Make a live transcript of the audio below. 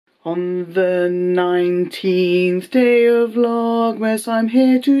On the 19th day of Vlogmas, I'm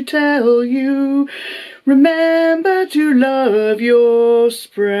here to tell you, remember to love your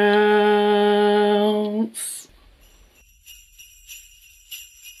sprouts.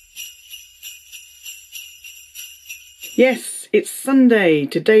 Yes, it's Sunday.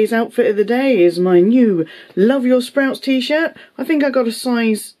 Today's outfit of the day is my new Love Your Sprouts t-shirt. I think I got a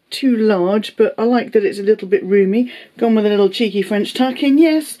size too large, but I like that it's a little bit roomy. Gone with a little cheeky French tuck in.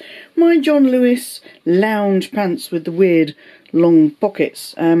 Yes, my John Lewis lounge pants with the weird long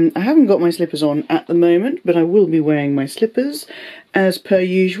pockets. I haven't got my slippers on at the moment, but I will be wearing my slippers as per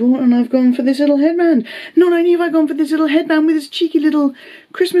usual, and I've gone for this little headband. Not only have I gone for this little headband with this cheeky little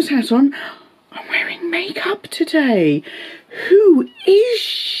Christmas hat on, I'm wearing makeup today. Who is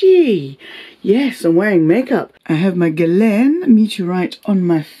she? Yes, I'm wearing makeup. I have my Galen meteorite on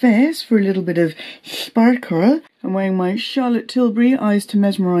my face for a little bit of sparkle. I'm wearing my Charlotte Tilbury Eyes to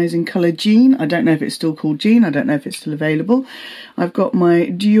Mesmerise in colour jean. I don't know if it's still called jean. I don't know if it's still available. I've got my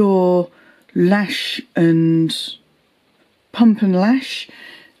Dior Lash and Pump and Lash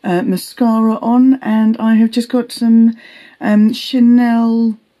mascara on. And I have just got some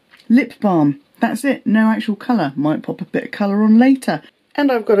Chanel lip balm. That's it, no actual colour. Might pop a bit of colour on later. And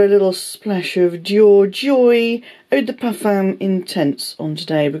I've got a little splash of Dior Joy Eau de Parfum Intense on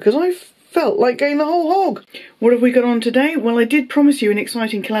today because I felt like going the whole hog. What have we got on today? Well, I did promise you an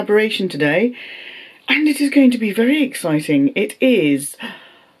exciting collaboration today, and it is going to be very exciting. It is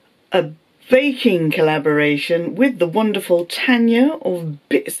a baking collaboration with the wonderful Tania of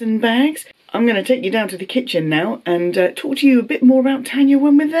Bits and Bags. I'm going to take you down to the kitchen now and talk to you a bit more about Tania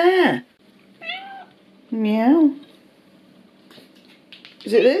when we're there. Meow.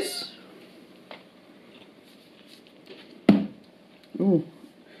 Is it this? Oh,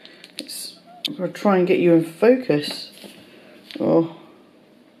 I'm going to try and get you in focus. Oh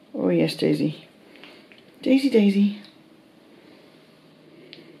yes, Daisy. Daisy, Daisy.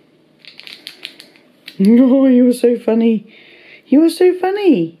 Oh, you were so funny. You were so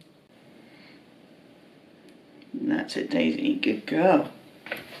funny. That's it, Daisy. Good girl.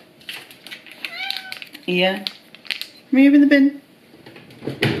 Yeah. Move in the bin.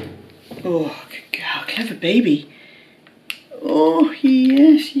 Oh, good girl, clever baby. Oh,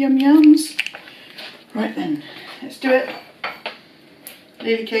 yes, yum yums. Right then, let's do it.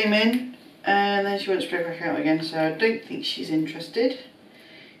 Lily came in and then she went straight back out again, so I don't think she's interested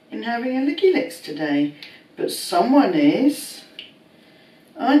in having a Lick-e-Lix today. But someone is,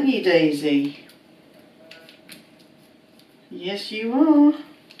 aren't you, Daisy? Yes, you are.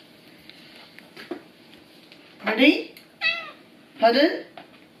 Ready? Pardon?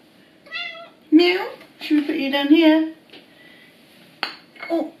 Meow. Should we put you down here?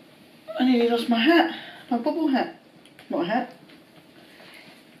 Oh, I nearly lost my hat. My bubble hat. Not a hat.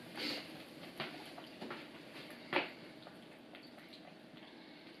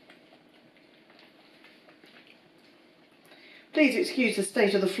 Please excuse the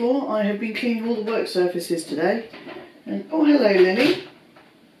state of the floor. I have been cleaning all the work surfaces today. And oh, hello, Lily.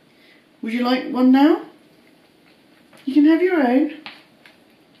 Would you like one now? You can have your own.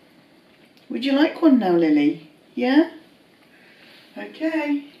 Would you like one now, Lily? Yeah?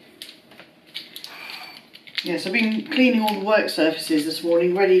 Okay. Yes, I've been cleaning all the work surfaces this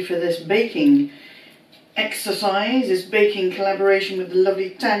morning, ready for this baking exercise, this baking collaboration with the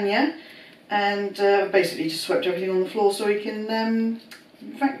lovely Tania. And basically just swept everything on the floor so we can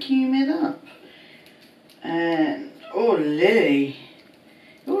vacuum it up. And, oh, Lily,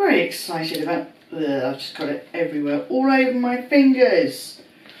 you're very excited about... Ugh, I've just got it everywhere, all over my fingers.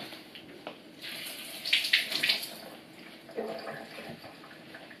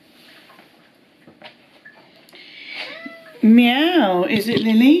 Meow, is it,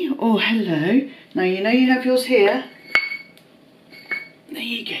 Lily? Oh, hello. Now you know you have yours here. There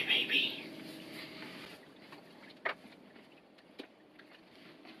you go, baby.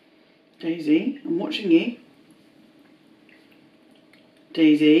 Daisy, I'm watching you.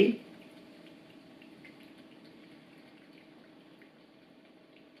 Daisy.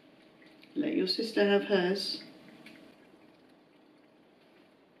 Let your sister have hers.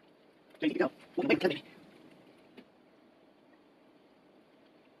 Daisy, go. Walk away, baby.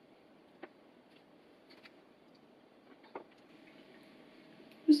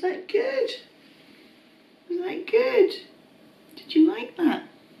 Was that good? Was that good? Did you like that?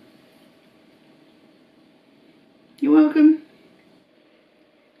 You're welcome.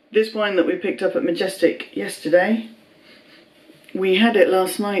 This wine that we picked up at Majestic yesterday, we had it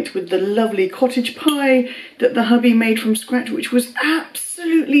last night with the lovely cottage pie that the hubby made from scratch, which was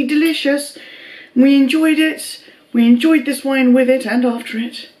absolutely delicious. We enjoyed it. We enjoyed this wine with it and after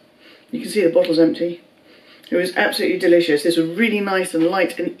it. You can see the bottle's empty. It was absolutely delicious. This was really nice and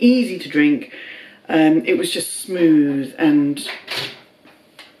light and easy to drink. It was just smooth and...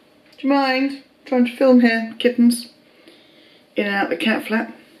 Do you mind? Trying to film here, kittens. In and out the cat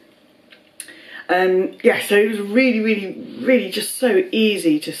flap. Yeah, so it was really just so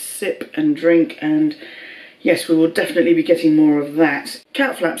easy to sip and drink, and yes, we will definitely be getting more of that.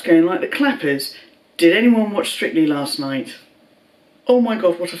 Cat flaps going like the clappers. Did anyone watch Strictly last night? Oh my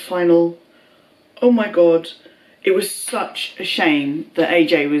god, what a final. Oh my god. It was such a shame that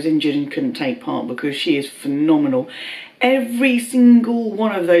AJ was injured and couldn't take part, because she is phenomenal. Every single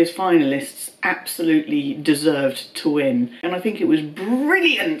one of those finalists absolutely deserved to win. And I think it was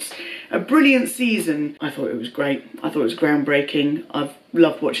brilliant. A brilliant season. I thought it was great. I thought it was groundbreaking. I've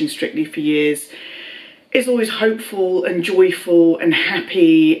loved watching Strictly for years. It's always hopeful and joyful and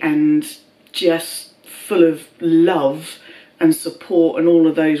happy and just full of love and support and all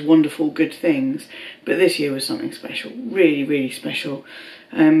of those wonderful good things. But this year was something special, really special.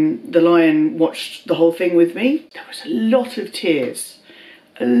 The Lion watched the whole thing with me. There was a lot of tears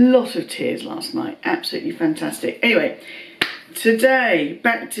last night, absolutely fantastic. Anyway, today,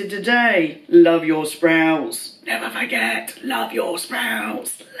 back to today, love your sprouts. Never forget, love your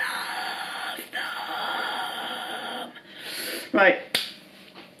sprouts, love them. Right,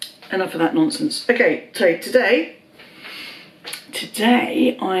 enough of that nonsense. Okay, so today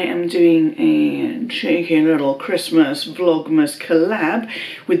I am doing a cheeky little Christmas Vlogmas collab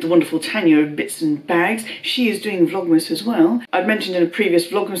with the wonderful Tania of Bits and Bags. She is doing Vlogmas as well. I'd mentioned in a previous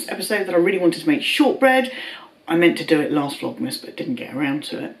Vlogmas episode that I really wanted to make shortbread. I meant to do it last Vlogmas but didn't get around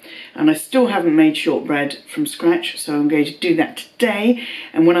to it. And I still haven't made shortbread from scratch, so I'm going to do that today.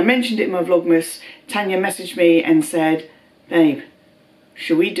 And when I mentioned it in my Vlogmas, Tania messaged me and said, babe,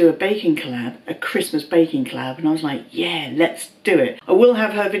 should we do a baking collab, a Christmas baking collab? And I was like, yeah, let's do it. I will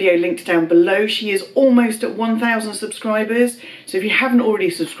have her video linked down below. She is almost at 1,000 subscribers. So if you haven't already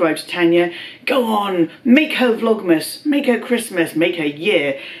subscribed to Tania, go on, make her Vlogmas, make her Christmas, make her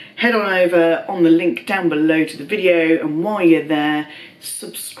year. Head on over on the link down below to the video, and while you're there,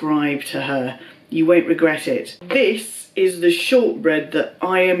 subscribe to her. You won't regret it. This is the shortbread that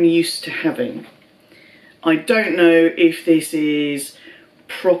I am used to having. I don't know if this is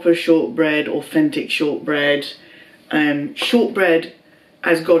proper shortbread, authentic shortbread, shortbread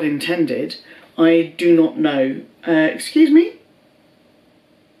as God intended. I do not know. Excuse me?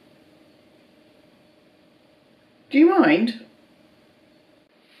 Do you mind?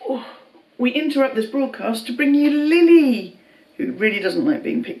 Oh, we interrupt this broadcast to bring you Lily, who really doesn't like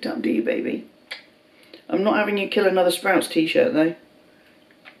being picked up, do you, baby? I'm not having you kill another Sprouts t-shirt, though.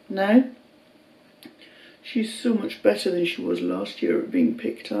 No? She's so much better than she was last year at being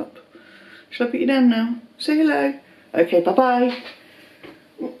picked up. Shall I put you down now? Say hello. Okay, bye-bye.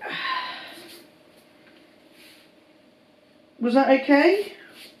 Was that okay?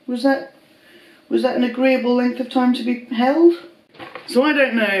 Was that an agreeable length of time to be held? So I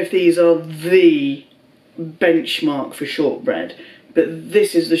don't know if these are the benchmark for shortbread, but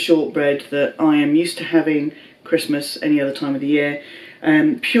this is the shortbread that I am used to having Christmas, any other time of the year.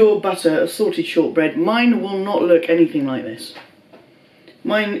 Pure butter, assorted shortbread. Mine will not look anything like this.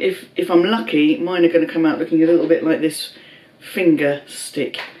 Mine, if I'm lucky, mine are going to come out looking a little bit like this finger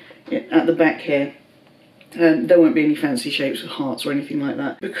stick at the back here. There won't be any fancy shapes with hearts or anything like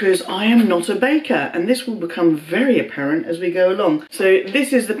that, because I am not a baker, and this will become very apparent as we go along. So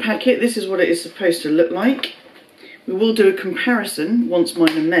this is the packet, this is what it is supposed to look like. We will do a comparison once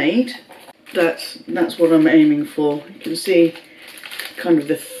mine are made. That's what I'm aiming for. You can see kind of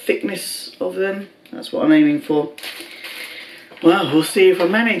the thickness of them. That's what I'm aiming for. Well, we'll see if I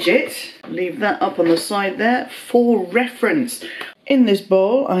manage it. Leave that up on the side there for reference. In this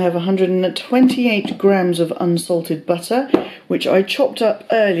bowl I have 128 grams of unsalted butter, which I chopped up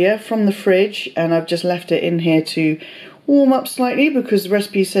earlier from the fridge, and I've just left it in here to warm up slightly because the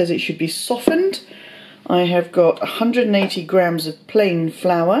recipe says it should be softened. I have got 180 grams of plain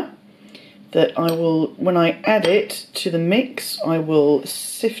flour that I will, when I add it to the mix, I will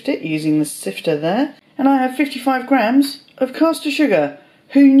sift it using the sifter there. And I have 55 grams of caster sugar.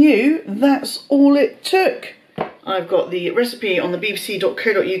 Who knew that's all it took? I've got the recipe on the bbc.co.uk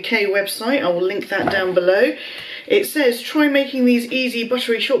website. I will link that down below. It says, try making these easy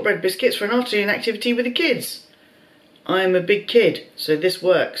buttery shortbread biscuits for an afternoon activity with the kids. I'm a big kid, so this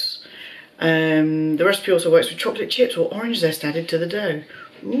works. The recipe also works with chocolate chips or orange zest added to the dough.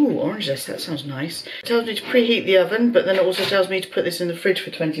 Ooh, orange zest, that sounds nice. It tells me to preheat the oven, but then it also tells me to put this in the fridge for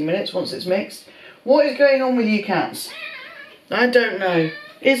 20 minutes once it's mixed. What is going on with you cats? I don't know.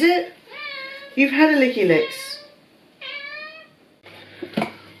 Is it? You've had a Lick-e-Lix.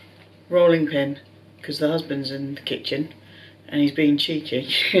 rolling pin because the husband's in the kitchen and he's being cheeky.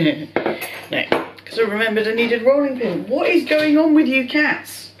 No, because I remembered I needed rolling pin. What is going on with you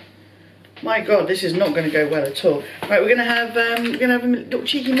cats? My God, this is not going to go well at all. Right, we're going to have a little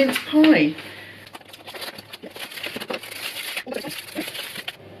cheeky mince pie.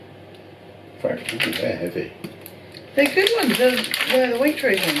 They're heavy. They're good ones. They're the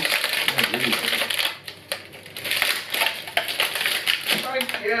Waitrose ones. Thank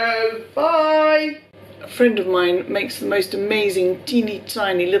you. Bye. A friend of mine makes the most amazing teeny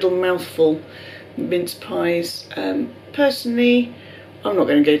tiny little mouthful mince pies. Personally, I'm not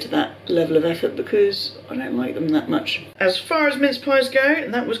going to go to that level of effort because I don't like them that much. As far as mince pies go,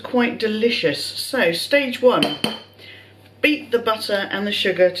 that was quite delicious. So, stage 1. Beat the butter and the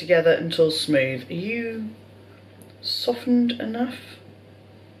sugar together until smooth. Are you softened enough?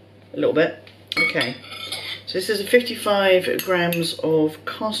 A little bit. Okay. So this is 55 grams of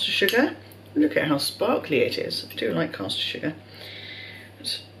caster sugar. Look at how sparkly it is. I do like caster sugar.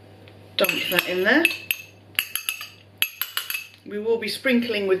 Let's dump that in there. We will be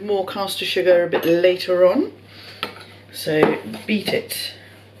sprinkling with more caster sugar a bit later on. So beat it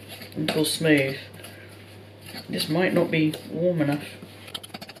until smooth. This might not be warm enough.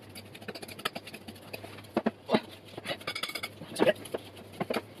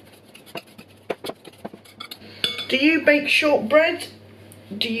 Do you bake shortbread?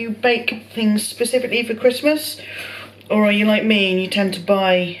 Do you bake things specifically for Christmas? Or are you like me and you tend to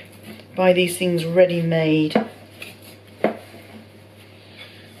buy these things ready-made?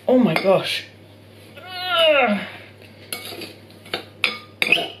 Oh my gosh. Ugh.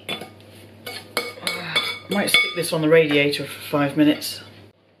 I might stick this on the radiator for 5 minutes.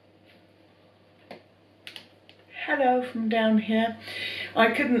 Hello from down here.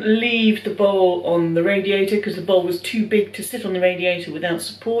 I couldn't leave the bowl on the radiator because the bowl was too big to sit on the radiator without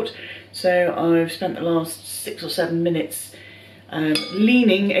support. So I've spent the last 6 or 7 minutes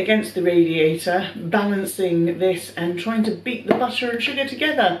leaning against the radiator, balancing this and trying to beat the butter and sugar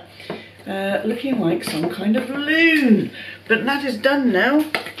together. Looking like some kind of loon. But that is done now.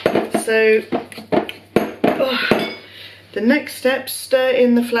 So the next step, stir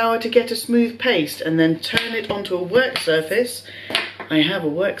in the flour to get a smooth paste and then turn it onto a work surface. I have a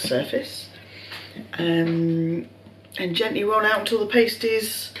work surface. And gently roll out until the paste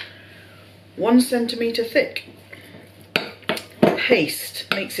is 1 centimetre thick. Paste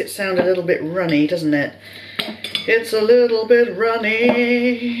makes it sound a little bit runny, doesn't it? It's a little bit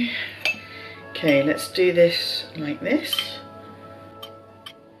runny. Okay, let's do this like this.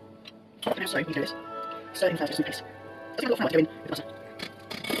 I'm sorry, we do this. Stirring flour to smooth paste. Doesn't have a lot of flour to go in with the butter.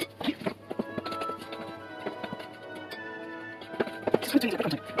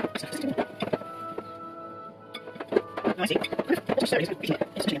 Okay. I see.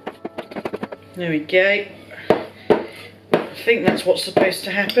 There we go. I think that's what's supposed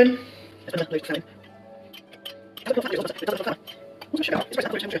to happen.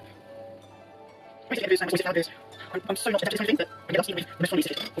 I'm so not to thing, but I guess the most funny is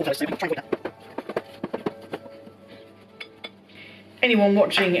so try and that. Anyone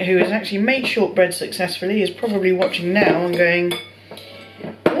watching who has actually made shortbread successfully is probably watching now and going,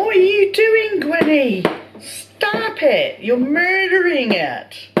 "What are you doing, Gwenny? Stop it! You're murdering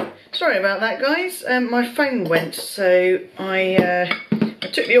it!" Sorry about that, guys. My phone went, so I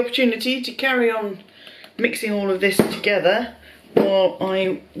took the opportunity to carry on mixing all of this together while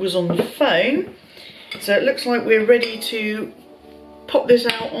I was on the phone. So it looks like we're ready to pop this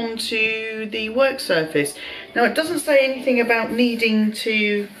out onto the work surface. Now it doesn't say anything about needing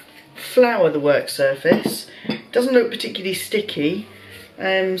to flour the work surface. It doesn't look particularly sticky,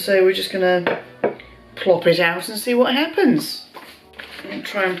 so we're just gonna plop it out and see what happens. I'll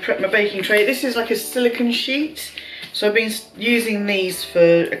try and prep my baking tray. This is like a silicone sheet, so I've been using these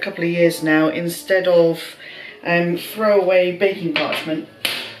for a couple of years now instead of throwaway baking parchment.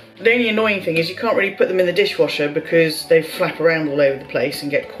 The only annoying thing is you can't really put them in the dishwasher because they flap around all over the place and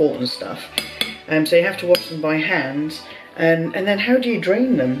get caught and stuff. So you have to wash them by hand. And then how do you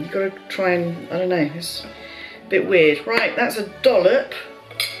drain them? You've got to try and, I don't know, it's a bit weird. Right, that's a dollop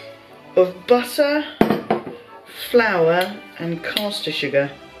of butter, flour and caster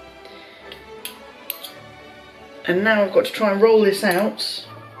sugar. And now I've got to try and roll this out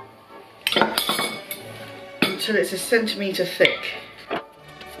until it's 1 centimetre thick.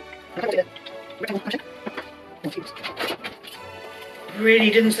 Really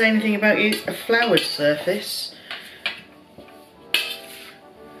didn't say anything about using a floured surface.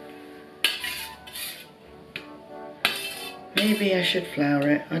 Maybe I should flour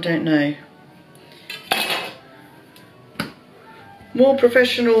it, I don't know. More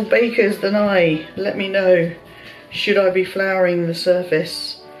professional bakers than I, let me know. Should I be flouring the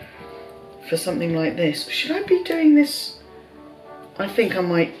surface for something like this? Should I be doing this? I think I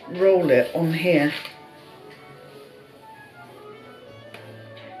might roll it on here.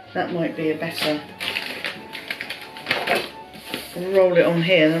 That might be a better. Roll it on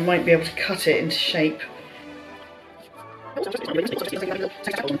here and I might be able to cut it into shape.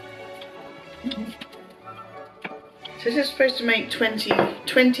 So this is supposed to make 20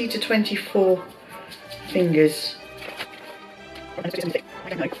 to 24 fingers. I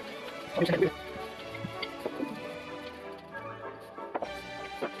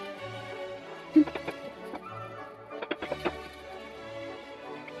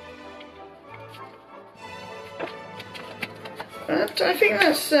think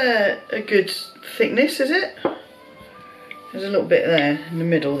that's a good thickness, is it? There's a little bit there in the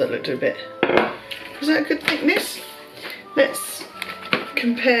middle that looked a bit... Is that a good thickness? Let's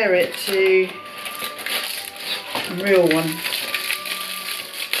compare it to a real one.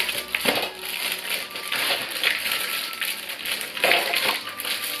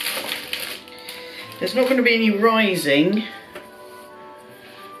 There's not going to be any rising.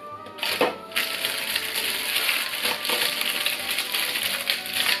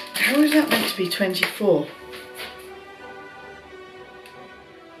 How is that meant to be 24?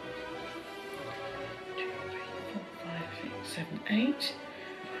 8.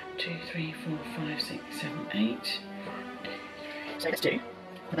 2, 3, 4, 5, 6, 7, 8. So let's do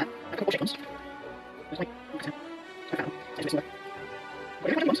that. A couple of shape ones.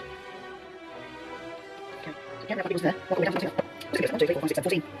 There. 1, 2, 3, 4, 5, 6,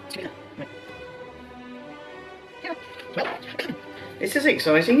 7, 14. Yeah. Well, this is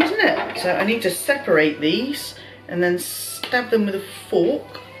exciting, isn't it? So I need to separate these and then stab them with a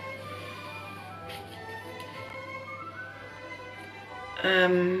fork.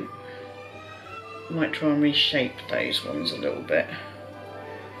 Might try and reshape those ones a little bit.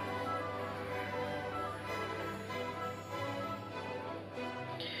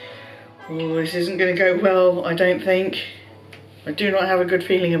 Oh, this isn't going to go well, I don't think. I do not have a good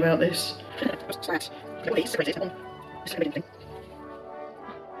feeling about this.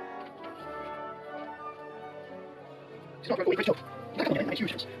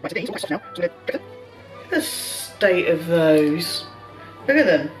 The state of those. Look at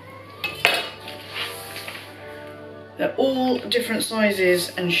them. They're all different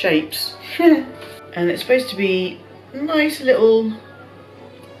sizes and shapes. And it's supposed to be nice little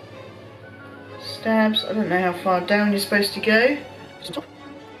stabs. I don't know how far down you're supposed to go.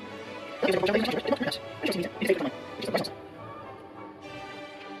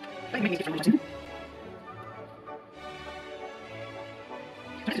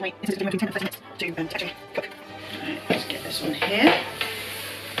 Let's get this one here.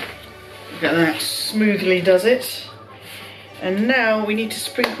 Look at that, smoothly does it. And now we need to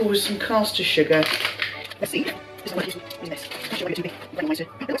sprinkle with some caster sugar. Let's see. This one is this.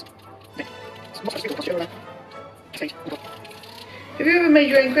 Have you ever made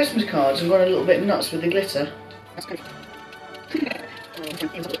your own Christmas cards and gone a little bit nuts with the glitter? That's good.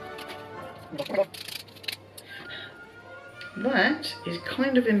 That is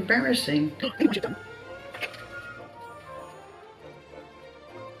kind of embarrassing.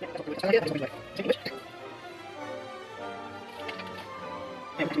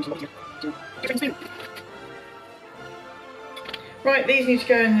 Right, these need to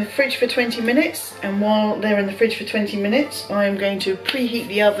go in the fridge for 20 minutes, and while they're in the fridge for 20 minutes I am going to preheat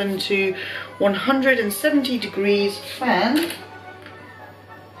the oven to 170 degrees fan,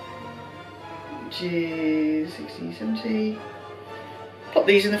 which is 60, 70. Pop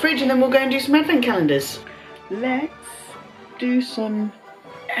these in the fridge and then we'll go and do some advent calendars. Let's do some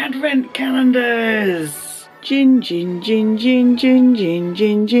advent calendars. Gin, gin, gin, gin, gin, gin,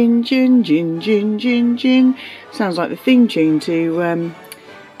 gin, gin, gin, gin, gin, gin, gin. Sounds like the theme tune to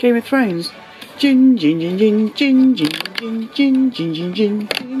Game of Thrones. Gin, gin, gin, gin, gin, gin, gin, gin, gin, gin, gin,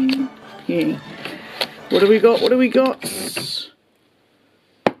 gin. Yeah. What do we got? What do we got?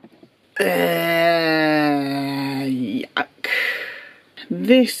 Yuck.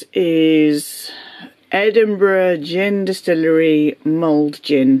 This is Edinburgh Gin Distillery mulled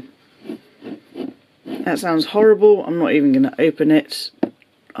gin. That sounds horrible. I'm not even going to open it.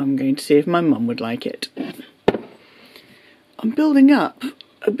 I'm going to see if my mum would like it. I'm building up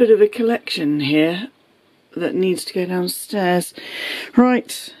a bit of a collection here that needs to go downstairs.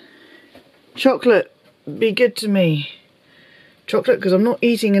 Right. Chocolate, be good to me. Chocolate, because I'm not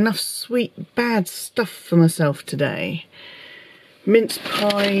eating enough sweet, bad stuff for myself today. Mince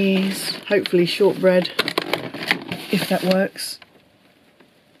pies, hopefully shortbread, if that works.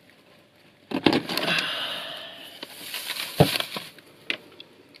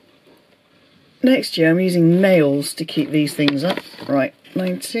 Next year I'm using nails to keep these things up. Right,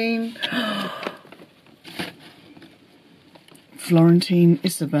 19. Florentine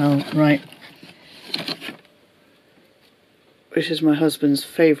Isabel, right. Which is my husband's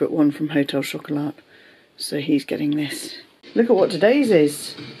favourite one from Hotel Chocolat. So he's getting this. Look at what today's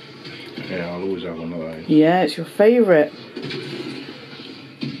is. Yeah, I'll always have one of those. Yeah, it's your favourite.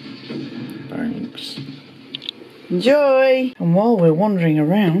 Thanks. Enjoy! And while we're wandering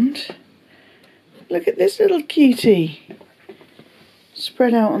around, look at this little cutie.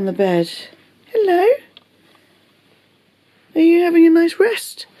 Spread out on the bed. Hello? Are you having a nice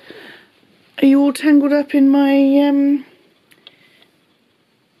rest? Are you all tangled up in my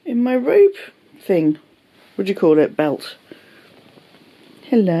robe thing? What do you call it? Belt.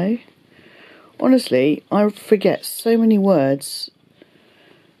 Hello. Honestly, I forget so many words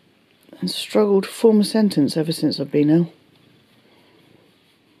and struggle to form a sentence ever since I've been ill.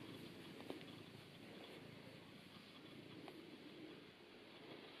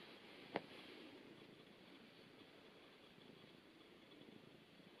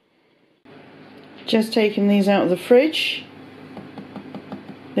 Just taken these out of the fridge.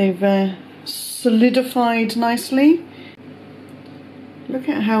 They've solidified nicely. Look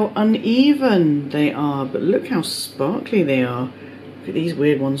at how uneven they are, but look how sparkly they are. Look at these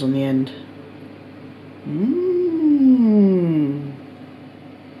weird ones on the end.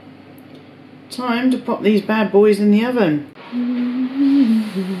 Time to pop these bad boys in the oven.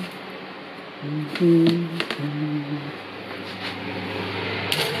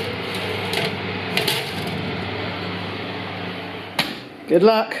 Good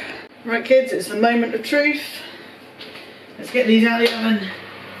luck. Right kids, it's the moment of truth. Let's get these out of the oven.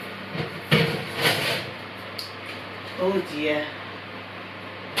 Oh dear.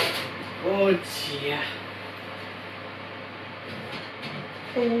 Oh dear.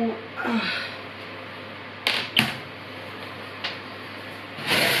 Oh. I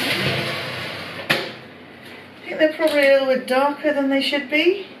think they're probably a little bit darker than they should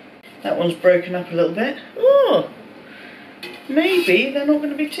be. That one's broken up a little bit. Oh. Maybe they're not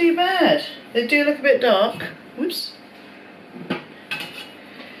going to be too bad. They do look a bit dark. Whoops.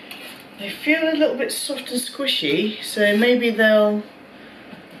 They feel a little bit soft and squishy, so maybe they'll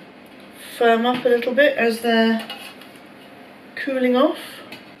firm up a little bit as they're cooling off.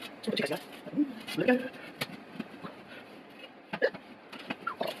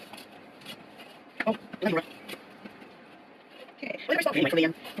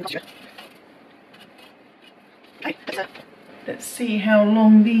 Let's see how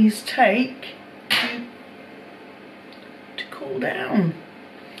long these take to cool down.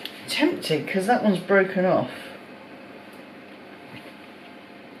 Tempted because that one's broken off.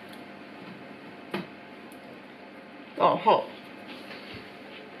 Oh, hot.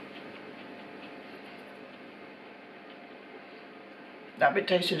 That bit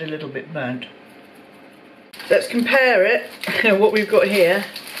tasted a little bit burnt. Let's compare it, what we've got here.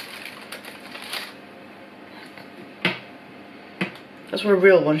 That's what a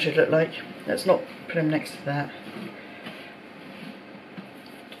real one should look like. Let's not put them next to that.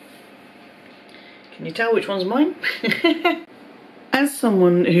 Can you tell which one's mine? As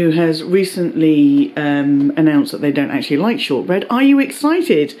someone who has recently announced that they don't actually like shortbread, are you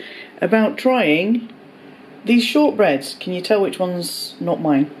excited about trying these shortbreads? Can you tell which one's not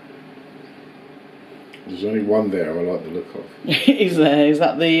mine? There's only one there I like the look of. Is there? Is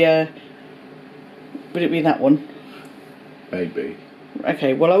that the... would it be that one? Maybe.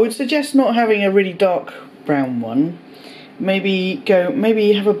 Okay, well I would suggest not having a really dark brown one. Maybe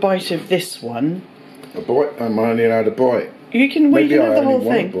have a bite of this one. A bite? I'm only allowed a bite. You can, well, you can have the whole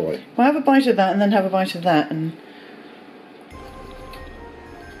thing. Well, have a bite of that and then have a bite of that and...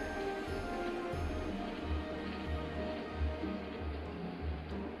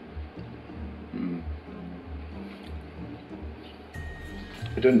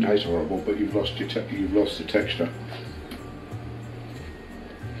 It doesn't taste horrible, but you've lost the texture.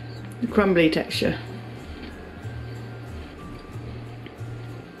 The crumbly texture.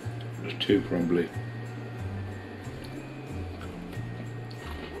 It's too crumbly.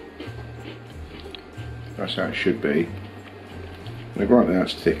 That's how it should be. Now, right now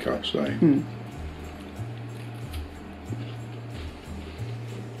it's thicker, so.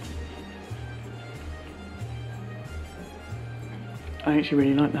 I actually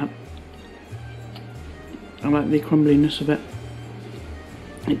really like that. I like the crumbliness of it.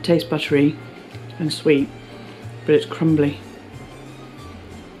 It tastes buttery and sweet, but it's crumbly.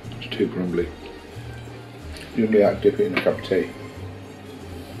 It's too crumbly. You only have to dip it in a cup of tea.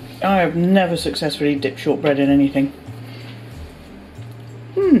 I have never successfully dipped shortbread in anything.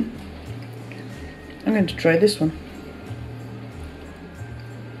 going to try this one.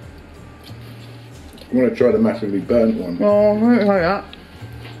 I'm going to try the massively burnt one. Oh, I don't like that.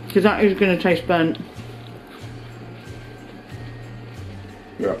 Because that is going to taste burnt.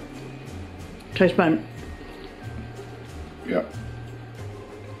 Yeah. Taste burnt. Yeah.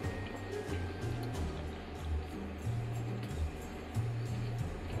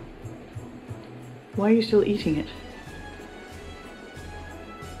 Why are you still eating it?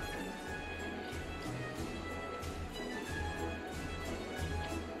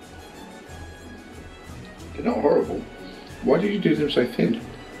 They're not horrible. Why did you do them so thin?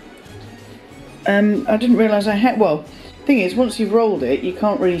 I didn't realise I had... Well, thing is, once you've rolled it, you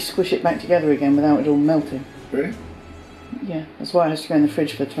can't really squish it back together again without it all melting. Really? Yeah, that's why it has to go in the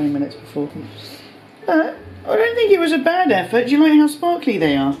fridge for 20 minutes before. I don't think it was a bad effort. Do you like how sparkly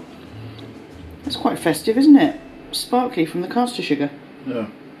they are? That's quite festive, isn't it? Sparkly from the caster sugar. Yeah.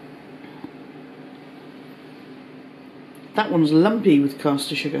 That one's lumpy with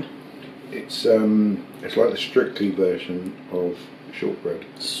caster sugar. It's like the Strictly version of shortbread.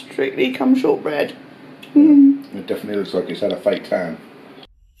 Strictly come shortbread. It definitely looks like it's had a fake tan.